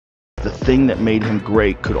thing that made him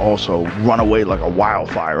great could also run away like a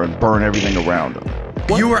wildfire and burn everything around him.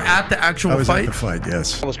 What? You were at the actual fight? I was at the fight,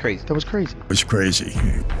 yes. That was crazy. That was crazy. It was crazy.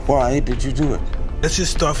 Why did you do it? Let's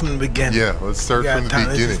just start from the beginning. Yeah, let's start from the beginning.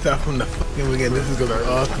 Let's just start from the fucking beginning. This is gonna be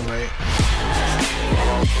awesome, right?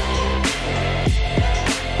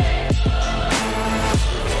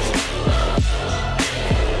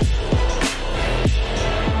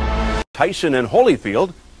 Tyson and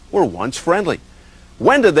Holyfield were once friendly.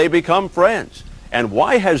 When did they become friends? And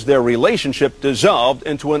why has their relationship dissolved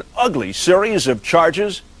into an ugly series of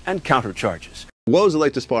charges and countercharges? What was it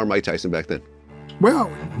like to spar Mike Tyson back then?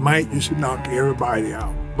 Well, Mike used to knock everybody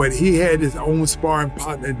out, but he had his own sparring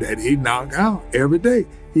partner that he knocked out every day.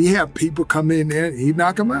 He had people come in there and he'd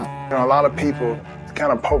knock them out. You know, a lot of people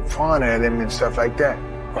kind of poke fun at him and stuff like that,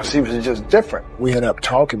 because he was just different. We ended up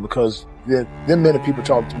talking because then many people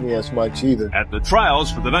talk to me as much either. At the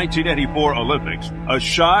trials for the 1984 Olympics, a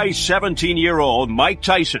shy 17-year-old Mike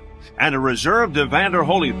Tyson and a reserved Evander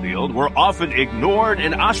Holyfield were often ignored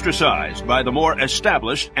and ostracized by the more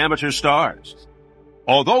established amateur stars.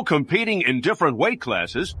 Although competing in different weight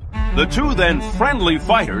classes, the two then friendly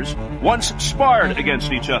fighters once sparred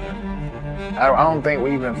against each other. I don't think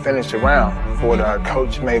we even finished the round before the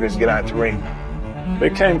coach made us get out the ring.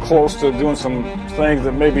 They came close to doing some things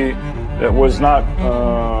that maybe that was not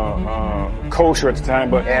kosher at the time,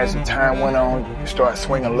 but as the time went on, you start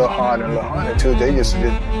swinging a little harder and a little harder too. They just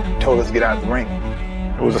told us to get out the ring.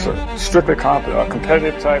 It was a strictly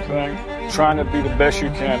competitive type thing, trying to be the best you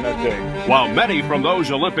can that day. While many from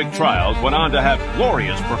those Olympic trials went on to have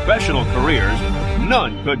glorious professional careers,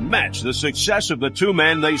 none could match the success of the two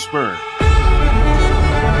men they spurred.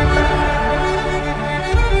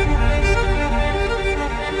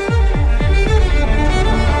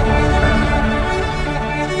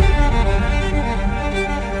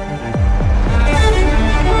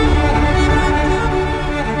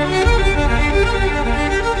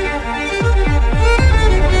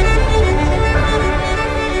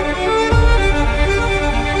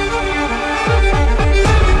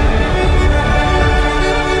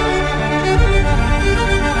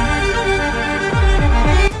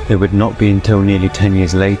 It would not be until nearly 10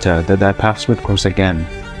 years later that their paths would cross again,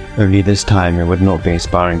 only this time it would not be a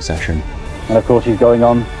sparring session. And of course he's going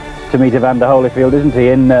on to meet Evander Holyfield, isn't he,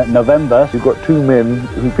 in November? You've got two men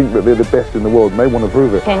who think that they're the best in the world and they want to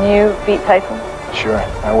prove it. Can you beat Tyson? Sure.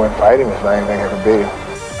 I wouldn't fight him if I didn't think I could beat him.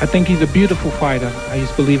 I think he's a beautiful fighter. I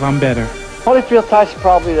just believe I'm better. Holyfield Tyson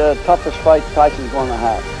probably the toughest fight Tyson's going to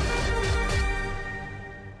have.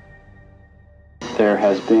 There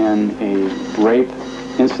has been a rape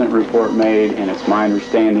incident report made, and it's my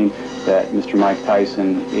understanding that Mr. Mike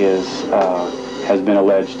Tyson has been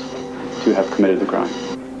alleged to have committed the crime.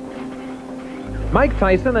 Mike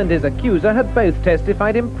Tyson and his accuser had both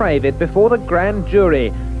testified in private before the grand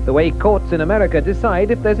jury, the way courts in America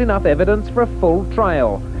decide if there's enough evidence for a full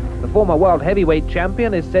trial. The former world heavyweight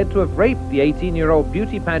champion is said to have raped the 18-year-old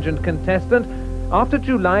beauty pageant contestant after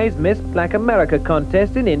July's Miss Black America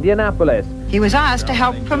contest in Indianapolis. He was asked to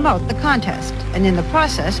help promote the contest, and in the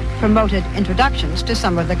process promoted introductions to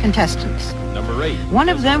some of the contestants. Number 8. One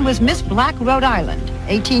of them was Miss Black Rhode Island,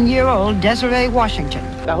 18-year-old Desiree Washington.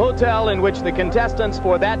 The hotel in which the contestants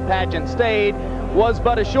for that pageant stayed was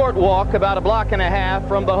but a short walk, about a block and a half,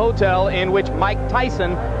 from the hotel in which Mike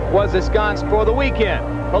Tyson was ensconced for the weekend.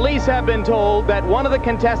 Police have been told that one of the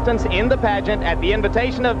contestants in the pageant, at the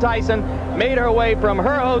invitation of Tyson, made her way from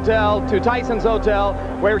her hotel to Tyson's hotel,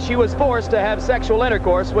 where she was forced to have sexual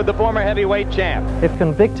intercourse with the former heavyweight champ. If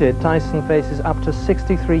convicted, Tyson faces up to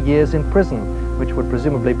 63 years in prison, which would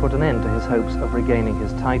presumably put an end to his hopes of regaining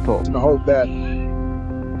his title. And I hope that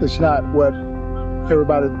it's not what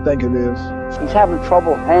everybody think it is. He's having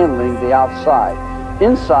trouble handling the outside.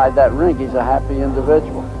 Inside that ring, he's a happy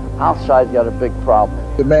individual. Outside, he's got a big problem.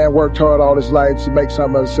 The man worked hard all his life to make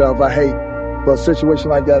something of himself. I hate for a situation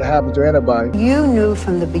like that happen to anybody. You knew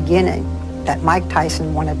from the beginning that Mike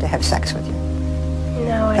Tyson wanted to have sex with you.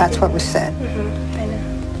 No, I That's didn't. what was said. I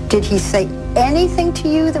know. Did he say anything to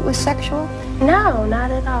you that was sexual? No,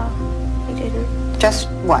 not at all. He didn't. Just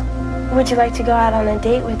what? Would you like to go out on a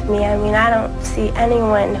date with me? I mean, I don't see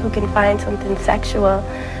anyone who can find something sexual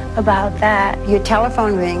about that. Your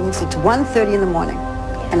telephone rings, it's 1:30 in the morning,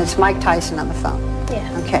 and it's Mike Tyson on the phone.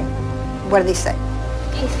 Yes. Okay. What did he say?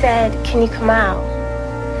 He said, "Can you come out?"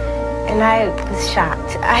 And I was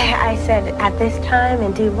shocked. I said, "At this time,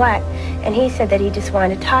 and do what?" And he said that he just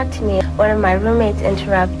wanted to talk to me. One of my roommates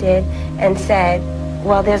interrupted and said,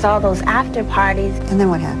 "Well, there's all those after parties." And then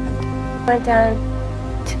what happened? Went down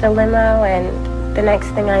to the limo, and the next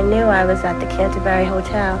thing I knew, I was at the Canterbury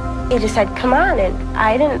Hotel. he just said, come on, and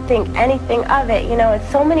I didn't think anything of it. You know, and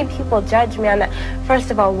so many people judge me on that.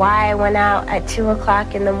 First of all, why I went out at 2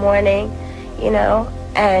 o'clock in the morning, you know,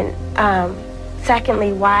 and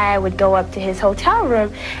secondly, why I would go up to his hotel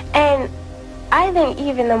room. And I think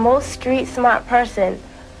even the most street smart person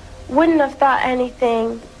wouldn't have thought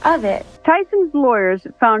anything of it. Tyson's lawyers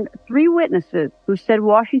found 3 witnesses who said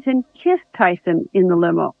Washington kissed Tyson in the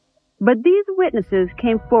limo. But these witnesses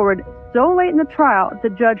came forward so late in the trial, the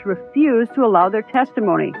judge refused to allow their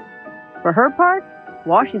testimony. For her part,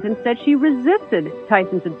 Washington said she resisted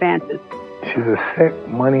Tyson's advances. She's a sick,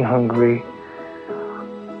 money-hungry.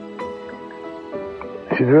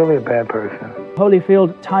 She's really a bad person.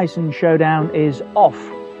 Holyfield-Tyson showdown is off.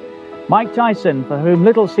 Mike Tyson, for whom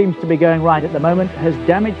little seems to be going right at the moment, has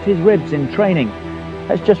damaged his ribs in training.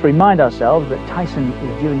 Let's just remind ourselves that Tyson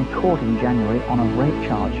is due in court in January on a rape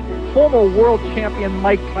charge. Former world champion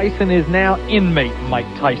Mike Tyson is now inmate Mike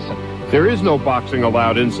Tyson. There is no boxing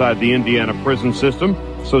allowed inside the Indiana prison system,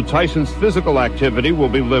 so Tyson's physical activity will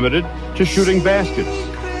be limited to shooting baskets,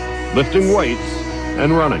 lifting weights,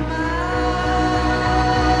 and running.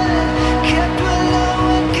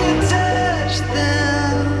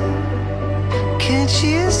 Can't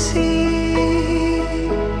you see?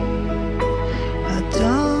 I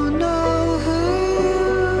don't know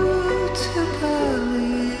who to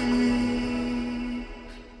believe.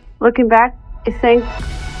 Looking back, you think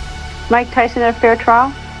Mike Tyson had a fair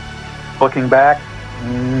trial? Looking back,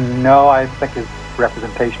 no, I think his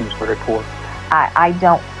representation was very poor. I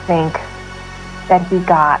don't think that he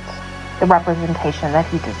got the representation that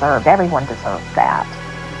he deserved. Everyone deserves that.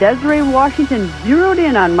 Desiree Washington zeroed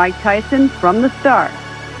in on Mike Tyson from the start.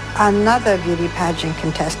 Another beauty pageant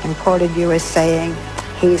contestant quoted you as saying,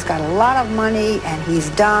 he's got a lot of money and he's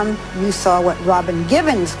dumb. You saw what Robin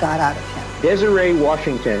Givens got out of him. Desiree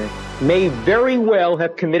Washington may very well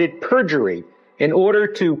have committed perjury in order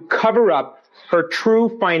to cover up her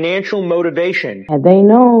true financial motivation. Had they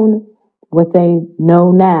known what they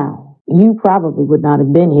know now, you probably would not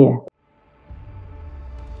have been here.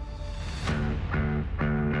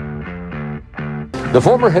 The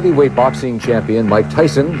former heavyweight boxing champion Mike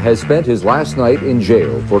Tyson has spent his last night in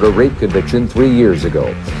jail for a rape conviction 3 years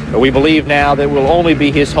ago. We believe now that will only be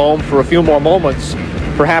his home for a few more moments,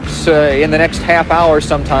 perhaps in the next half hour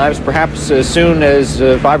sometimes, perhaps as soon as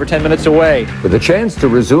 5 or 10 minutes away. With a chance to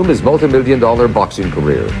resume his multi-million-dollar boxing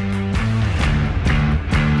career.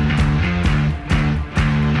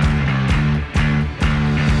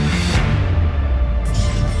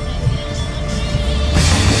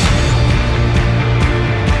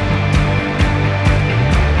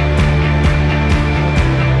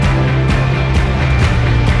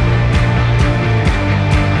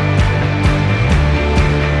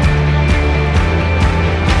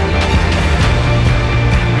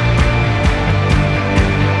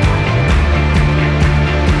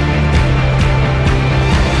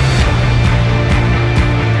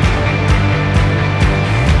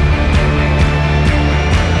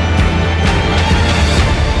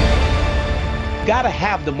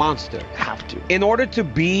 The monster. Have to. In order to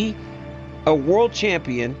be a world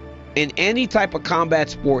champion in any type of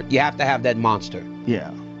combat sport, you have to have that monster.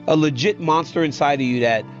 Yeah. A legit monster inside of you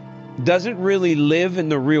that doesn't really live in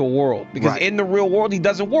the real world. Because in the real world, he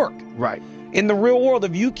doesn't work. Right. In the real world,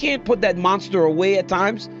 if you can't put that monster away at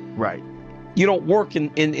times, right, you don't work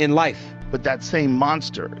in life. But that same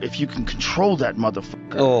monster, if you can control that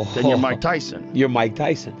motherfucker, then you're Mike Tyson. You're Mike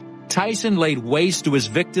Tyson. Tyson laid waste to his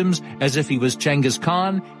victims as if he was Genghis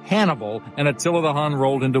Khan, Hannibal, and Attila the Hun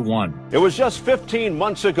rolled into one. It was just 15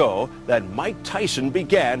 months ago that Mike Tyson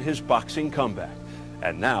began his boxing comeback.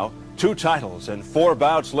 And now, 2 titles and 4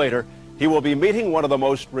 bouts later, he will be meeting one of the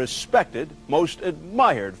most respected, most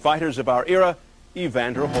admired fighters of our era,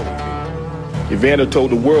 Evander Holyfield. Evander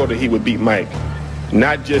told the world that he would beat Mike.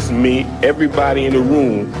 Not just me, everybody in the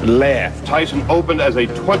room laughed. Tyson opened as a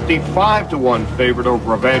 25-1 favorite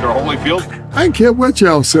over Evander Holyfield. I don't care what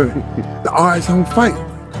y'all say. The odds don't fight.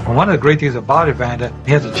 Well, one of the great things about Evander,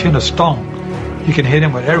 he has a chin of stone. You can hit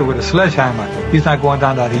him with a sledgehammer. He's not going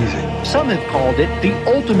down that easy. Some have called it the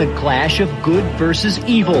ultimate clash of good versus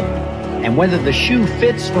evil. And whether the shoe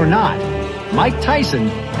fits or not, Mike Tyson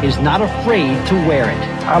is not afraid to wear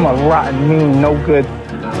it. I'm a rotten, mean, no good,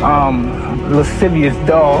 lascivious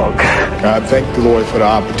dog. I thank the Lord for the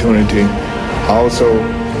opportunity. I also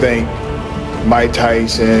thank Mike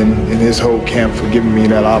Tyson and his whole camp for giving me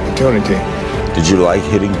that opportunity. Did you like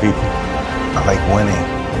hitting people? I like winning.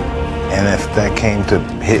 And if that came to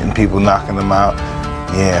hitting people, knocking them out,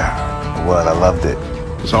 yeah, well, I loved it.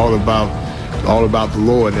 It's all about the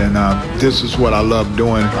Lord, and this is what I love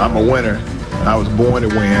doing. I'm a winner, and I was born to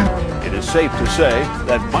win. it is safe to say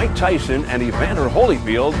that Mike Tyson and Evander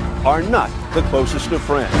Holyfield are not the closest of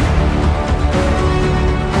friends.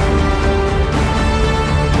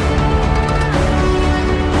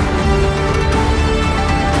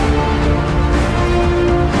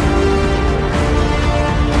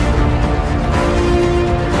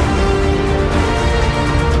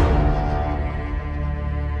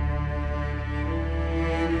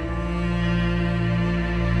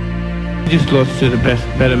 Just lost to the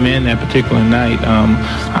better man that particular night.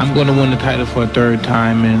 I'm going to win the title for a third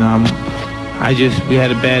time, and we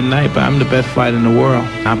had a bad night, but I'm the best fighter in the world.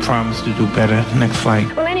 I promise to do better next fight.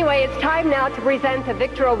 Well, anyway, it's time now to present the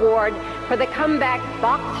Victor Award for the Comeback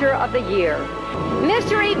Boxer of the Year,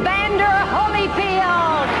 Mr. Evander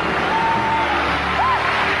Holyfield.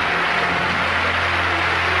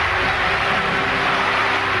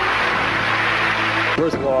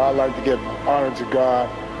 First of all, I'd like to give honor to God.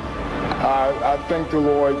 I thank the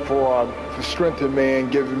Lord for strengthening me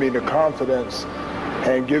and giving me the confidence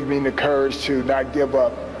and giving me the courage to not give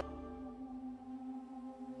up.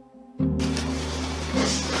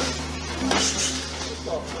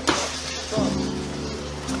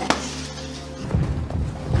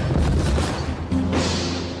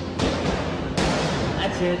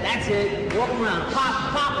 That's it. Walk around. Pop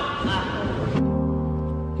it.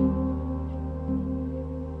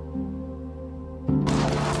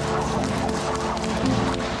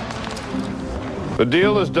 The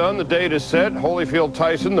deal is done. The date is set.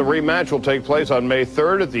 Holyfield-Tyson, the rematch will take place on May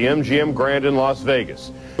 3rd at the MGM Grand in Las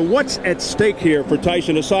Vegas. What's at stake here for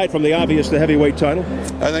Tyson, aside from the obvious, the heavyweight title?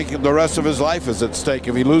 I think the rest of his life is at stake.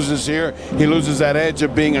 If he loses here, he loses that edge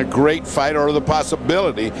of being a great fighter or the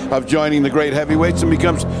possibility of joining the great heavyweights and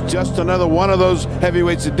becomes just another one of those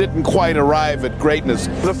heavyweights that didn't quite arrive at greatness.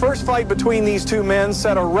 The first fight between these two men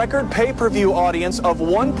set a record pay-per-view audience of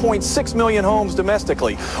 1.6 million homes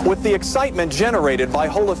domestically. With the excitement generated by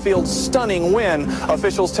Holyfield's stunning win,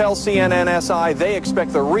 officials tell CNN-SI they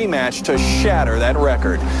expect the rematch to shatter that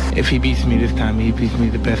record. If he beats me this time, he beats me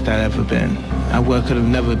the best I've ever been. I could have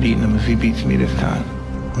never beaten him if he beats me this time.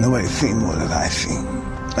 Nobody's seen more than I've seen.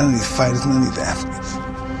 None of these fighters, none of these athletes.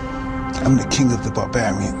 I'm the king of the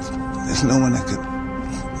barbarians. There's no one that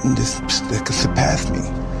could surpass me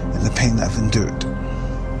in the pain I've endured.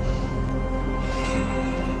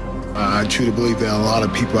 I truly believe that a lot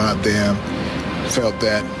of people out there felt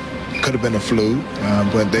that could have been a fluke,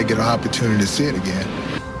 but they get an opportunity to see it again.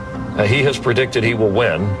 He has predicted he will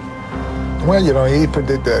win. Well, you know, he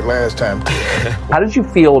predicted that last time too. How did you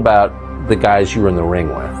feel about the guys you were in the ring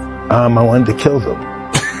with? I wanted to kill them.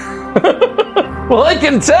 Well, I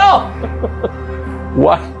can tell.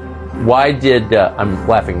 Why did I'm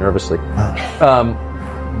laughing nervously?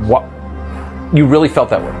 What you really felt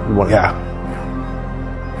that way? You wanted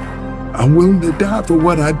I'm willing to die for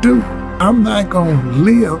what I do. I'm not gonna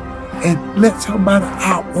live and let somebody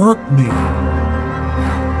outwork me.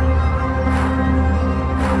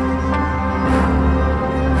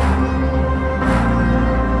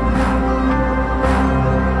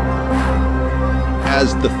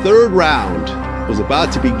 As the third round was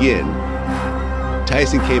about to begin,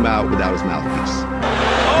 Tyson came out without his mouthpiece.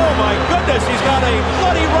 Oh my goodness, he's got a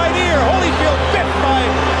bloody right ear. Holyfield bit by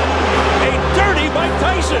a dirty Mike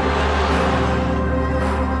Tyson.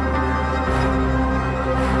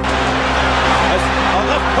 A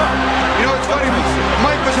left hook. You know, it's funny,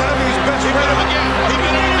 Mike was having his best rhythm again. He did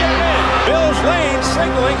it again. Bill's Lane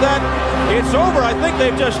signaling that it's over. I think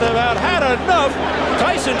they've just about had enough.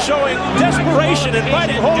 Tyson showing desperation in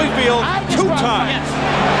fighting Holyfield 2 times.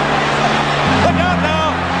 Look out now.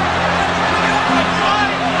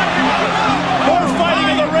 More fighting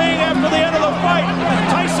in the ring after the end of the fight.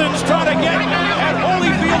 Tyson's trying to get at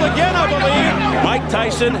Holyfield again, I believe. Mike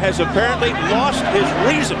Tyson has apparently lost his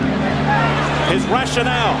reason, his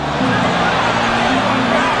rationale.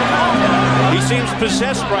 He seems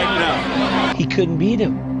possessed right now. He couldn't beat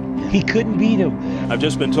him. He couldn't beat him. I've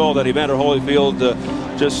just been told that Evander Holyfield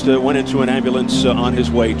just went into an ambulance on his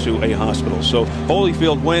way to a hospital. So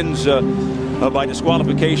Holyfield wins by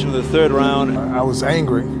disqualification in the 3rd round. I was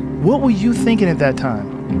angry. What were you thinking at that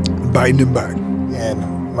time? Biting him back. And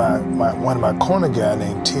one of my corner guy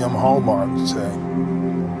named Tim Hallmark said,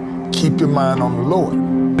 keep your mind on the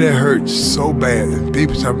Lord. That hurt so bad. And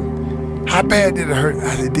people tell me, how bad did it hurt?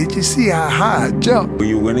 I said, did you see how high I jumped? Were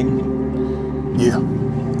you winning? Yeah.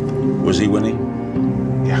 Was he winning?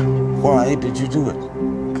 Yeah. Why did you do it?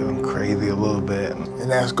 Because I'm crazy a little bit.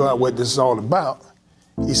 And asked God what this is all about.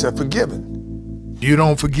 He said, forgiven. You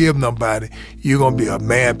don't forgive nobody, you're going to be a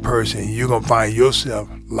mad person. You're going to find yourself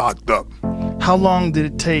locked up. How long did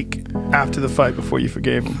it take after the fight before you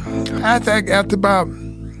forgave him? I think after about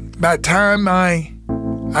by the time I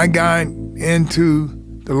got into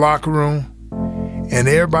the locker room and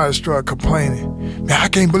everybody started complaining, man, I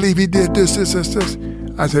can't believe he did this.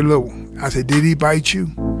 I said, look, did he bite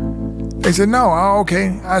you? They said, no. Oh,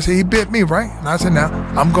 okay. I said, he bit me, right? And I said, now,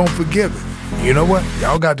 I'm going to forgive him. You know what?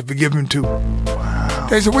 Y'all got to forgive him too. Wow.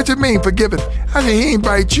 They said, what you mean forgive him? I said, he ain't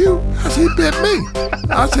bite you. I said, he bit me.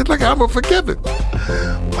 I said, look, I'm going to forgive him.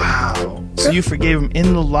 Wow. So you forgave him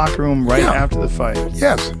in the locker room right after the fight?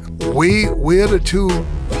 Yes. We're the two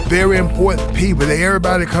very important people that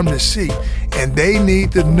everybody come to see. And they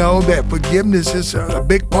need to know that forgiveness is a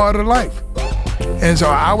big part of life. And so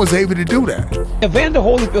I was able to do that. Evander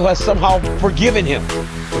Holyfield has somehow forgiven him.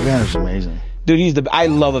 Evander's amazing. Dude, I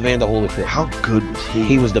love Evander Holyfield. How good was he?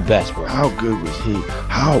 He was the best, bro. How good was he?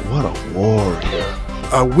 What a warrior.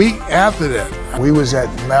 A week after that, we was at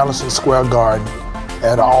Madison Square Garden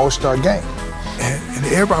at an All-Star game. And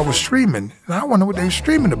everybody was streaming. And I wonder what they were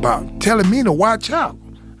streaming about, telling me to watch out.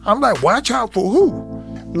 I'm like, watch out for who?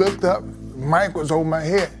 Looked up, Mike was over my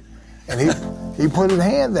head. And he put his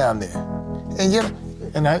hand down there.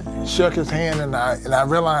 And I shook his hand, and I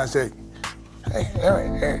realized that, hey,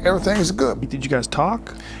 everything's good. Did you guys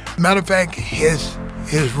talk? Matter of fact, his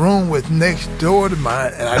room was next door to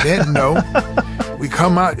mine, and I didn't know. We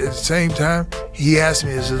come out at the same time. He asked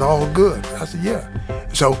me, is it all good? I said, yeah.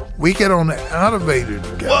 So we get on the elevator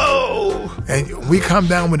together. Whoa! And we come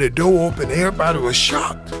down with the door open. Everybody was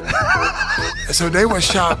shocked. And so they were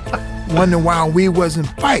shocked, wondering why we wasn't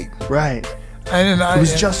fighting. Right. It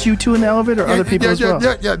was just you two in the elevator, or other people as well?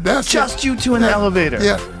 Yeah, that's just you two in the elevator.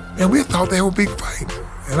 Yeah, and we thought they were big fight.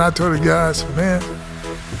 And I told the guys, man,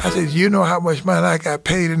 I said, you know how much money I got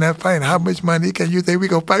paid in that fight, and how much money can you think we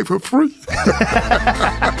gonna fight for free?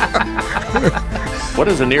 What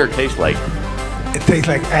does an ear taste like? It tastes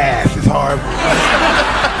like ass. It's horrible.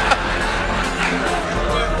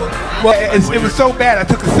 Well, it was so bad, I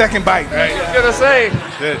took a second bite. Right. I was gonna say,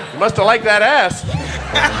 you must have liked that ass.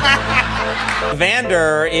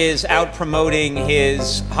 Evander is out promoting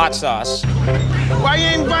his hot sauce. Why you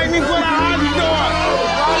ain't invite me for the hot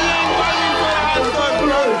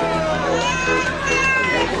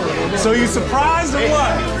sauce? So you surprised or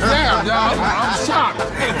what? Yeah, I'm shocked.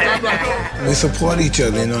 We support each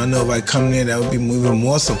other, you know. I know if I come there, that would be even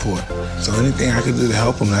more support. So anything I could do to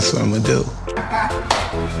help them, that's what I'm gonna do.